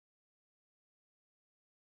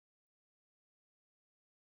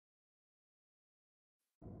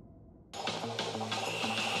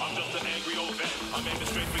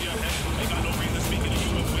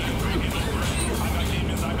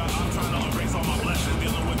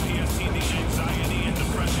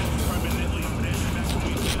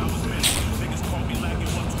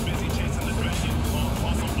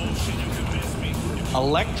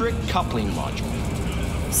electric coupling module.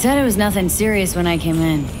 You said it was nothing serious when I came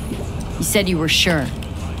in. You said you were sure.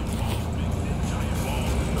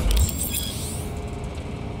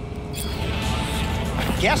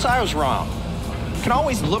 Guess I was wrong. Can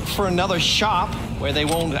always look for another shop where they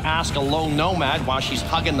won't ask a lone nomad while she's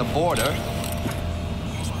hugging the border.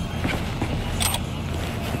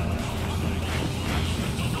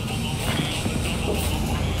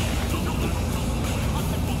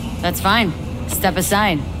 That's fine. Step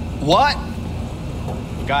aside. What?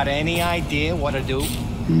 Got any idea what to do?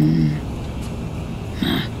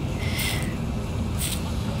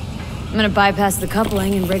 I'm gonna bypass the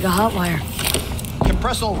coupling and rig a hot wire.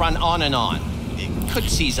 Compressor will run on and on. It could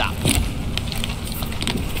seize up.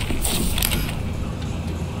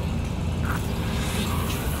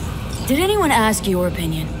 Did anyone ask your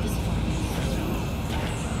opinion?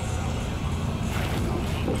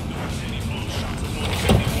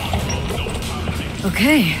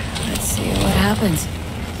 Okay, let's see what happens.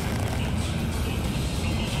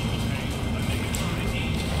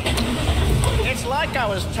 It's like I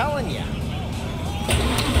was telling you.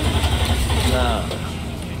 No.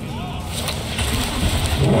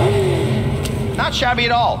 Not shabby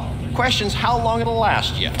at all. Question's how long it'll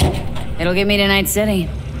last you. It'll get me to Night City.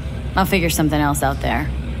 I'll figure something else out there.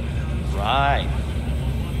 Right.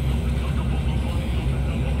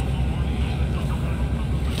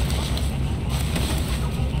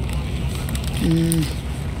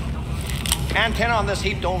 Antenna on this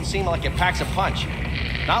heap don't seem like it packs a punch.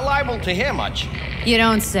 Not liable to hear much. You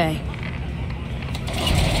don't say.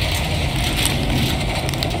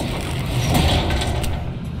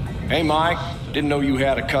 Hey, Mike. Didn't know you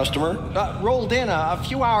had a customer. Rolled in a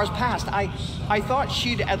few hours past. I thought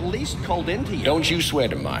she'd at least called in to you. Don't you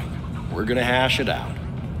sweat it, Mike. We're gonna hash it out.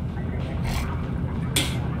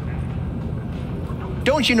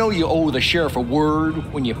 Don't you know you owe the sheriff a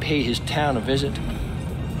word when you pay his town a visit?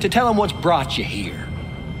 To tell him what's brought you here.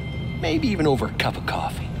 Maybe even over a cup of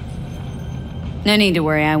coffee. No need to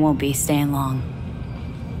worry, I won't be staying long.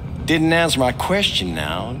 Didn't answer my question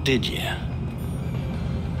now, did you?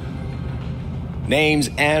 Name's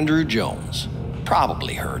Andrew Jones.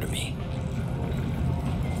 Probably heard of me.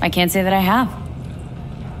 I can't say that I have.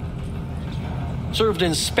 Served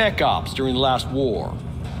in Spec Ops during the last war.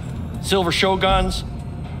 Silver Shoguns?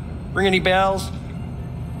 Ring any bells?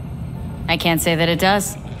 I can't say that it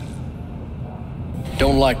does.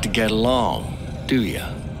 Don't like to get along, do ya?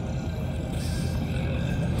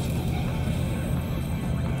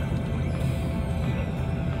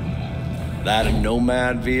 That a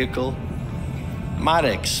Nomad vehicle? Might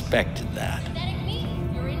have expected that.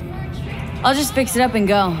 I'll just fix it up and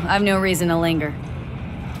go. I've no reason to linger.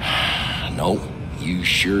 Nope, you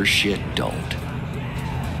sure shit don't.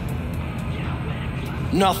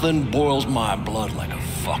 Nothing boils my blood like a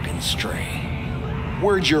fucking stray.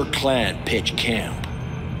 Where'd your clan pitch camp?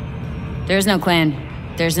 There's no clan.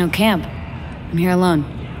 There's no camp. I'm here alone.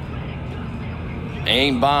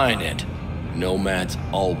 Ain't buying it. Nomads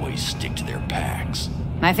always stick to their packs.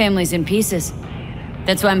 My family's in pieces.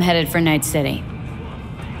 That's why I'm headed for Night City.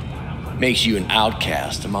 Makes you an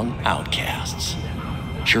outcast among outcasts.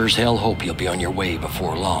 Sure as hell hope you'll be on your way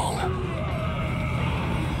before long.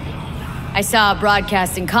 I saw a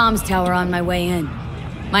broadcasting comms tower on my way in.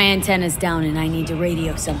 My antenna's down and I need to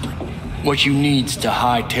radio someone. What you need's to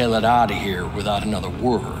hightail it out of here without another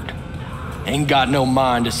word. Ain't got no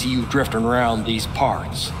mind to see you drifting around these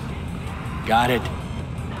parts. Got it?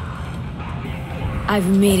 I've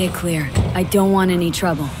made it clear. I don't want any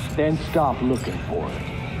trouble. Then stop looking for it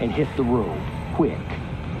and hit the road, quick.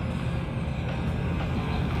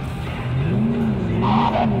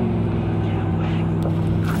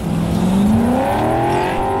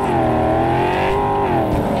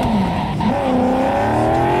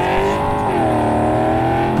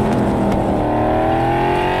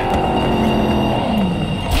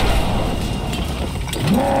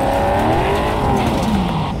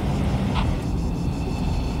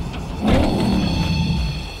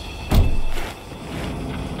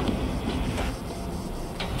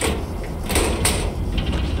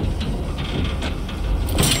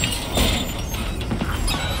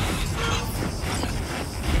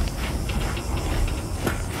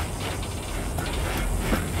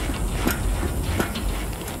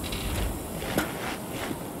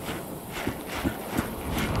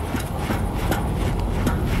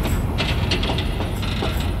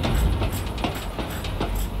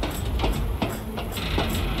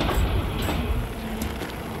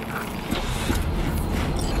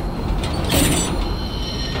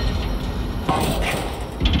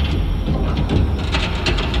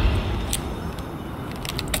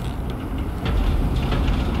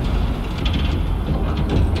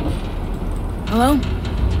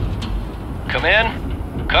 Come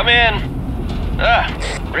in. Come in.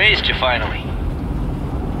 Raised you finally.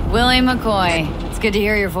 Willie McCoy. It's good to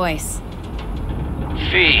hear your voice.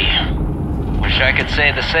 Fee. Wish I could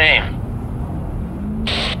say the same.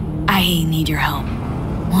 I need your help.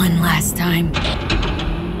 One last time.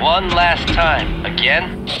 One last time.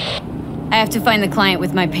 Again? I have to find the client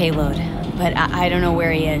with my payload, but I don't know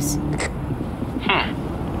where he is.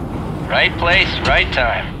 Right place, right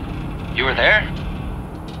time. You were there?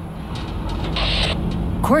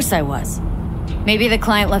 Of course I was. Maybe the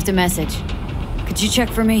client left a message. Could you check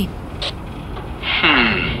for me?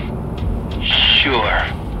 Sure.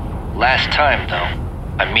 Last time,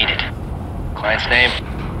 though. I mean it. Client's name?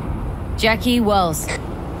 Jackie Wells.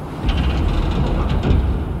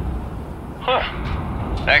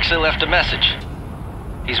 Actually left a message.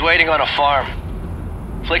 He's waiting on a farm.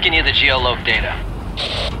 Flicking you the geoloc data.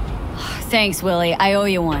 Thanks, Willie. I owe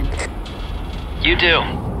you one. You do.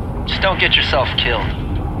 Just don't get yourself killed.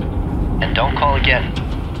 And don't call again.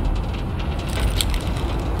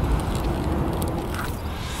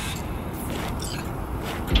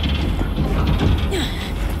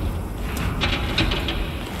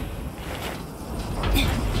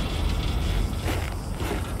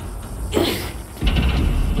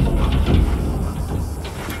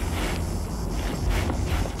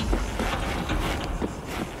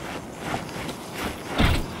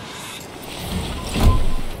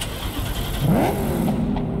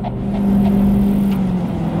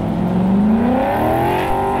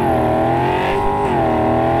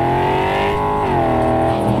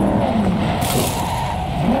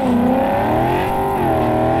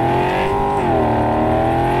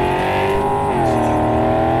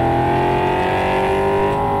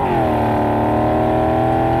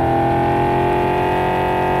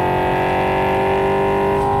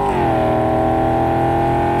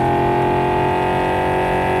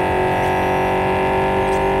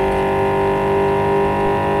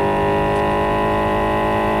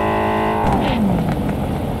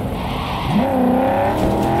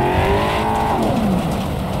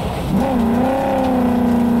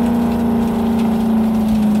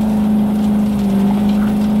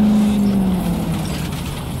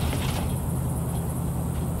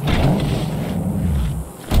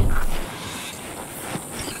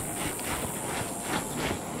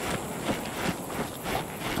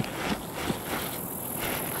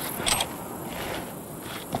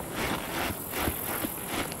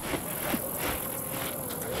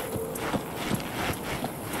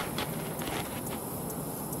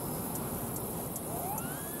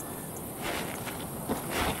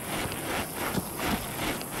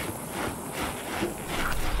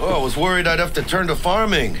 Oh, I was worried I'd have to turn to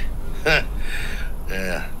farming.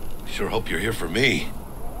 Yeah, sure hope you're here for me.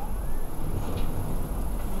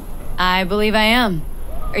 I believe I am.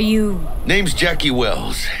 Are you... Name's Jackie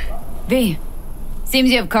Wells. V. Seems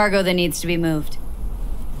you have cargo that needs to be moved.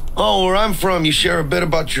 Oh, where I'm from, you share a bit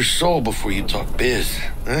about your soul before you talk biz.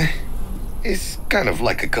 Eh? It's kind of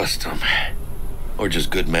like a custom. Or just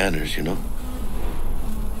good manners, you know?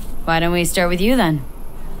 Why don't we start with you then?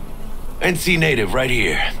 NC native right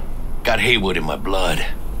here. Got Haywood in my blood.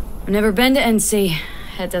 I've never been to NC.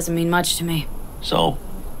 That doesn't mean much to me. So,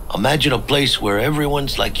 imagine a place where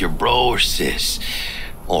everyone's like your bro or sis.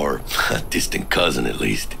 Or a distant cousin, at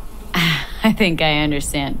least. I think I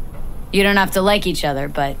understand. You don't have to like each other,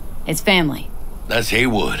 but it's family. That's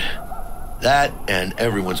Haywood. That and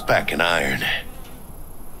everyone's packing iron.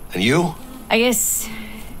 And you? I guess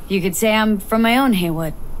you could say I'm from my own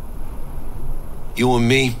Haywood. You and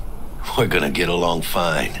me, we're gonna get along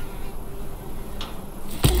fine.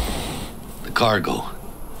 The cargo.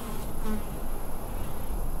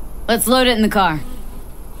 Let's load it in the car.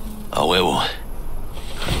 A huevo.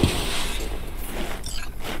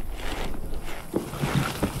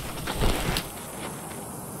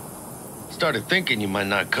 Started thinking you might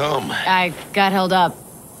not come. I got held up.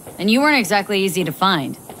 And you weren't exactly easy to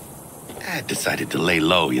find. I decided to lay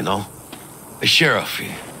low, you know? The sheriff, he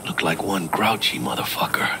looked like one grouchy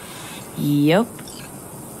motherfucker. Yep.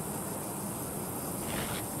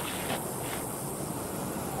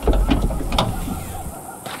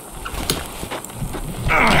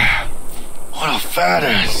 What a fat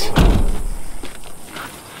ass.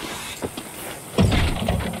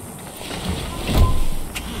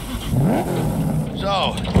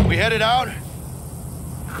 So, we headed out?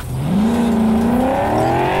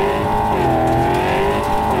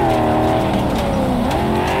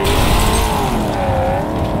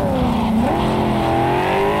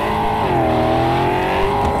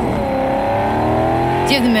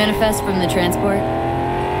 Do you have the manifest from the transport?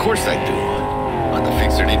 Of course I do. But the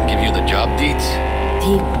fixer didn't give you the job deeds?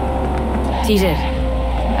 He He did.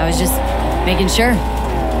 I was just making sure.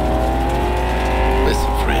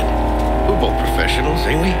 Listen, friend. We're both professionals,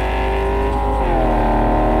 ain't we?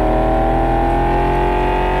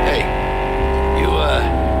 Hey, you,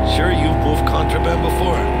 sure you've moved contraband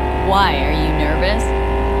before? Why? Are you nervous?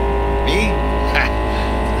 Me?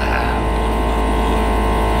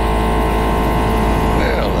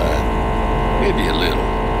 Well, maybe a little.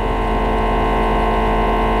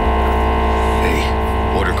 Hey,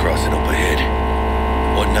 border crossing up ahead.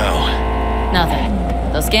 What now? Nothing.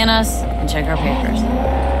 They'll scan us and check our papers.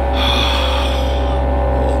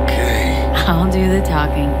 Okay. I'll do the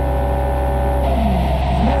talking.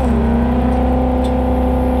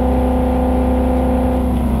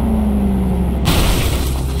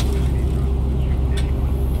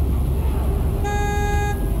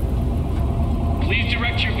 Please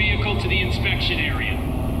direct your vehicle to the inspection area.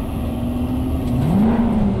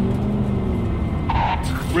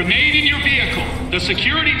 Remain in your vehicle. The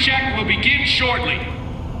security check will begin shortly.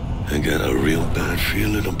 I got a real bad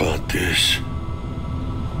feeling about this.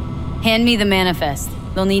 Hand me the manifest.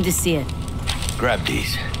 They'll need to see it. Grab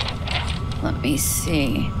these. Let me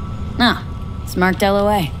see. Ah, it's marked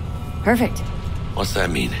LOA. Perfect. What's that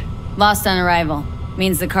mean? Lost on arrival.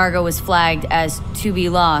 Means the cargo was flagged as to be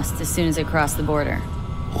lost as soon as it crossed the border.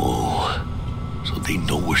 Oh, so they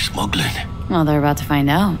know we're smuggling. Well, they're about to find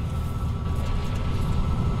out.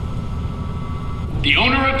 The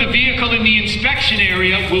owner of the vehicle in the inspection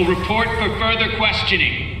area will report for further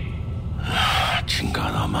questioning.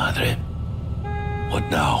 Chingada madre. What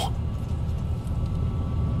now?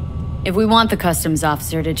 If we want the customs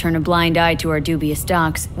officer to turn a blind eye to our dubious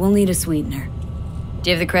docks, we'll need a sweetener.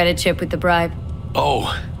 Do you have the credit chip with the bribe?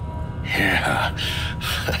 Oh, yeah.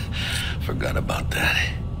 Forgot about that.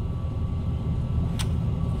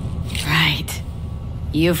 Right.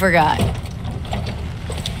 You forgot.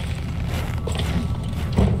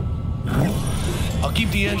 I'll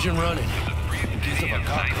keep the engine running. In case of a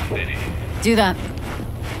cop. Do that.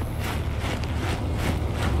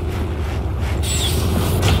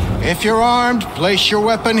 If you're armed, place your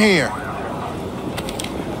weapon here.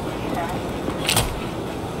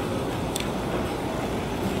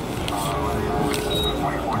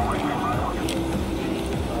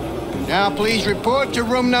 Now please report to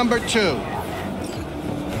room number 2.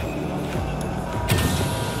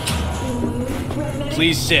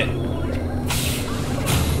 Please sit.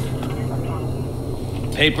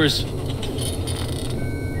 Papers.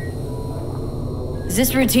 Is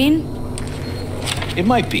this routine? It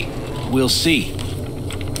might be. We'll see.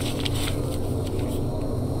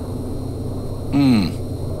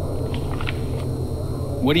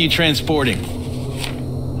 What are you transporting?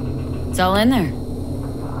 It's all in there.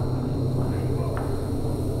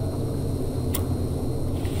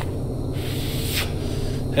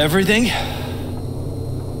 Everything?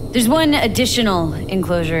 There's one additional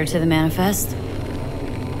enclosure to the manifest.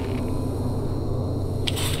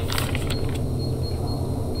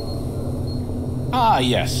 Ah,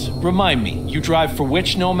 yes. Remind me, you drive for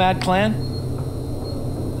which Nomad clan?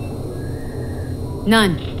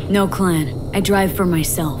 None. No clan. I drive for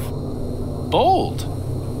myself. Bold.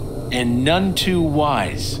 And none too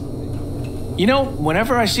wise. You know,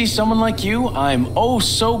 whenever I see someone like you, I'm oh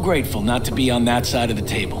so grateful not to be on that side of the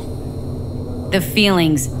table. The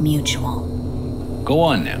feeling's mutual. Go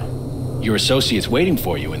on now. Your associate's waiting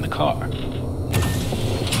for you in the car.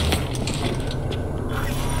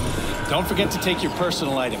 Don't forget to take your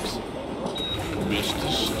personal items.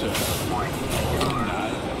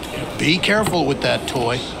 Be careful with that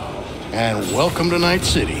toy. And welcome to Night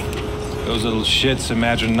City. Those little shits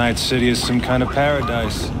imagine Night City is some kind of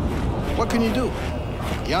paradise. What can you do?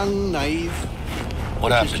 Young, naive.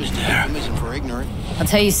 What happened in there? Isn't for ignorant. I'll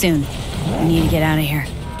tell you soon. I need to get out of here.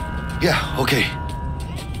 Yeah, okay.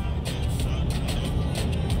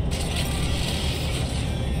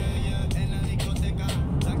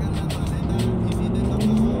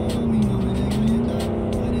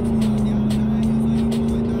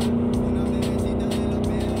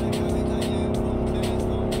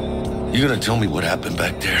 You gonna tell me what happened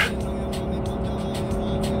back there?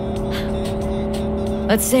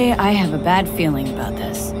 Let's say I have a bad feeling about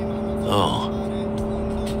this. Oh.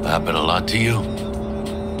 Happened a lot to you?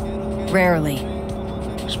 Rarely.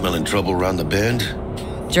 Smelling trouble around the bend?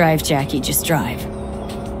 Drive, Jackie, just drive.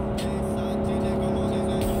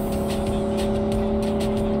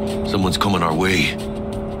 Someone's coming our way.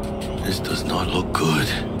 This does not look good.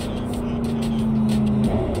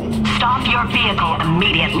 Stop your vehicle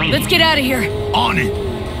immediately. Let's get out of here. On it!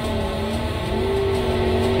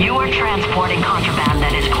 You are transporting contraband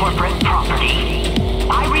that is corporate property.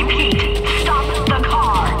 I repeat, stop the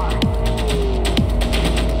car.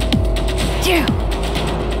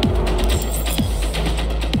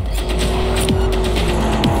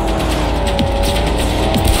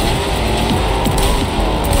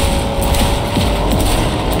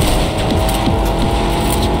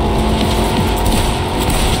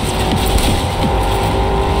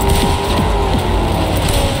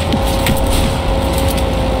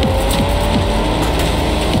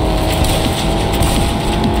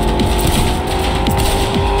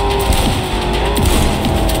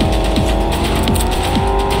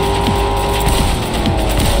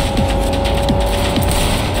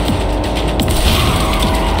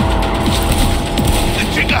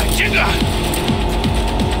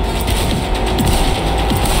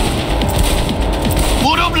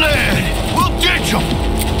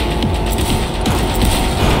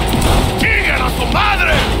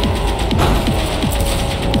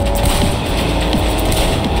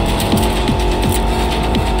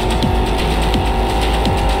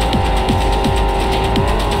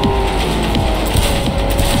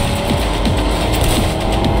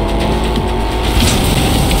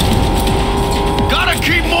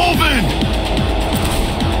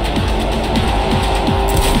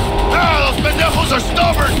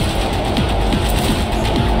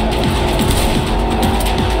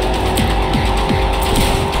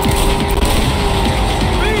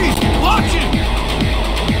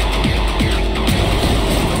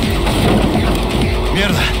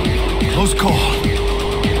 call.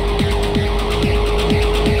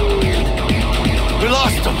 We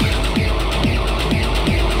lost him.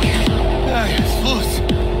 Hey, it's loose.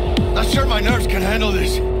 Not sure my nerves can handle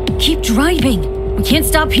this. Keep driving. We can't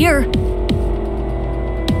stop here.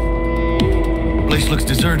 Place looks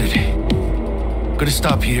deserted. Gonna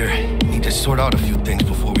stop here. Need to sort out a few things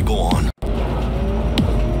before we go on.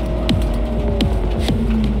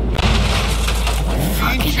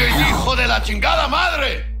 ¡Pinche hijo de la chingada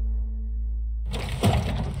madre!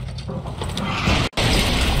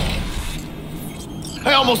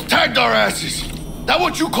 I almost tagged our asses. That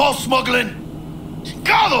what you call smuggling?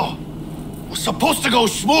 Chingado! Was supposed to go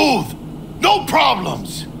smooth. No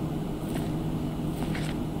problems.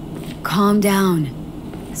 Calm down.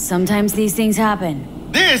 Sometimes these things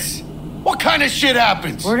happen. This? What kind of shit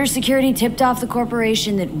happens? Border security tipped off the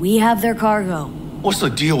corporation that we have their cargo. What's the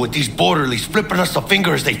deal with these borderlies flipping us the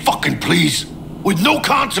finger as they fucking please? With no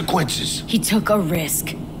consequences. He took a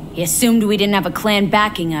risk. He assumed we didn't have a clan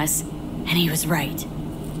backing us, and he was right.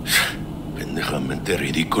 Pendejamente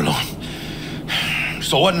ridículo.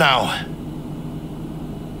 So what now?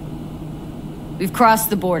 We've crossed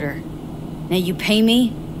the border. Now you pay me,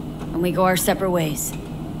 and we go our separate ways.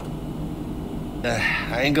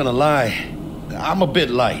 I ain't gonna lie. I'm a bit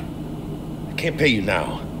light. I can't pay you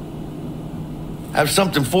now. I have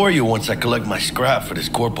something for you once I collect my scrap for this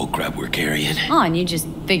corpo crap we're carrying. Oh, and you just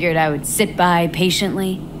figured I would sit by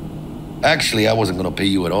patiently? Actually, I wasn't gonna pay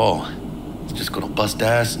you at all. I was just gonna bust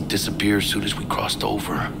ass and disappear as soon as we crossed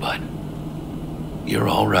over, but you're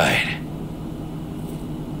all right.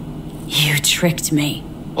 You tricked me.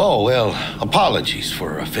 Oh, well, apologies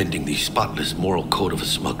for offending the spotless moral code of a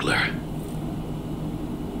smuggler.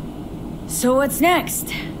 So what's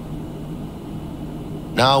next?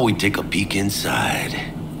 Now we take a peek inside.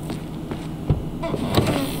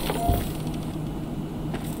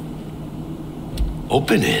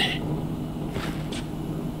 Open it.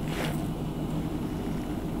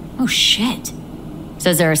 Oh shit.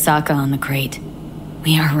 Says Arasaka on the crate.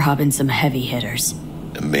 We are robbing some heavy hitters.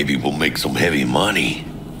 And maybe we'll make some heavy money.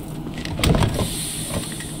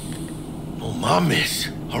 Oh, mames.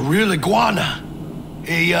 A real iguana.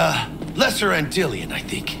 A, lesser Antillean, I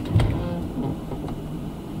think.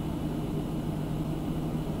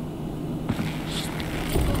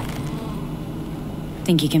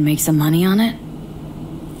 Think you can make some money on it?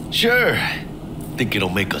 Sure. Think it'll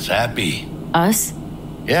make us happy. Us?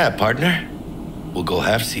 Yeah, partner. We'll go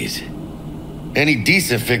halfsies. Any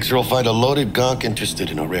decent fixer will find a loaded gonk interested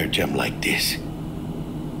in a rare gem like this.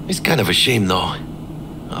 It's kind of a shame, though.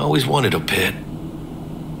 I always wanted a pet.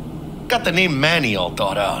 Got the name Manny all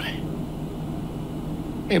thought out.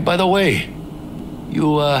 Hey, by the way,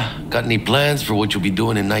 you, got any plans for what you'll be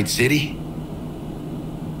doing in Night City?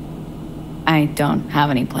 I don't have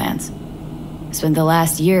any plans. I spent the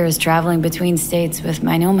last years traveling between states with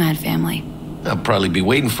my NOMAD family. I'll probably be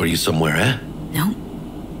waiting for you somewhere, huh? No.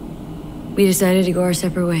 We decided to go our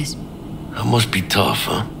separate ways. That must be tough,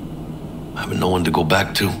 huh? Having no one to go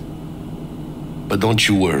back to. But don't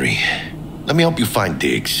you worry. Let me help you find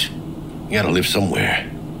digs. You gotta live somewhere.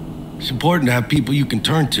 It's important to have people you can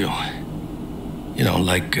turn to. You know,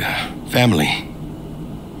 like, family.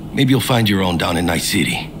 Maybe you'll find your own down in Night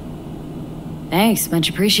City. Thanks, much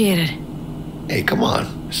appreciated. Hey, come on.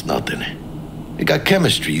 It's nothing. We got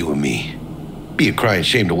chemistry, you and me. Be a crying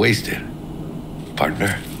shame to waste it.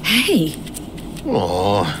 Partner. Hey.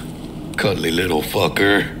 Aw, cuddly little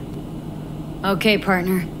fucker. Okay,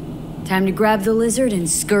 partner. Time to grab the lizard and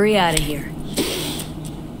scurry out of here.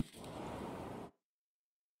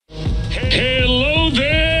 Hello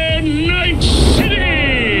there, Night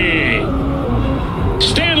City!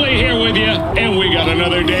 Stanley here with you, and we got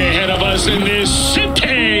another day ahead of us in this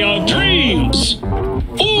city of dreams.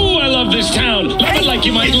 Ooh, I love this town. Love it like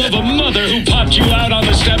you might love a mother who popped you out on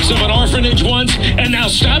the steps of an orphanage once and now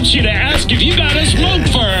stops you to ask if you got a smoke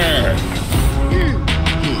for her.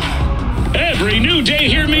 Every new day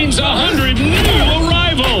here means 100 new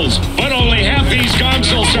arrivals, but only half these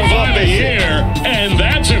gonks will survive a year, and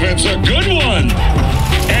that's if it's a good one.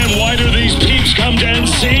 And why do these peeps come to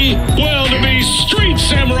NC? Well, to be street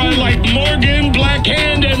samurai like Morgan,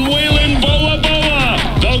 Blackhand, and Waylon Boa Boa.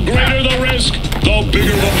 The greater the risk, the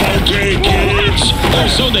bigger the bounty, kids. Or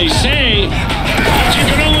so they say. But you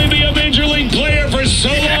can only be a major league player for so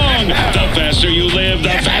long. The faster you live, the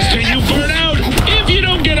faster you burn out. If you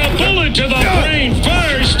don't get a bullet to the brain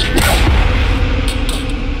first.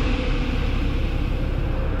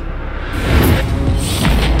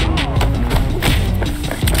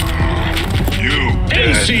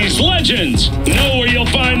 NC's legends. Know where you'll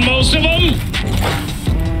find most of them?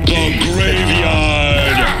 The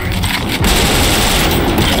graveyard.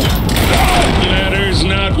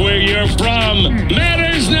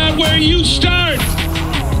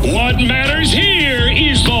 matters here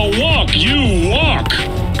is the walk you walk.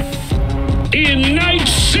 In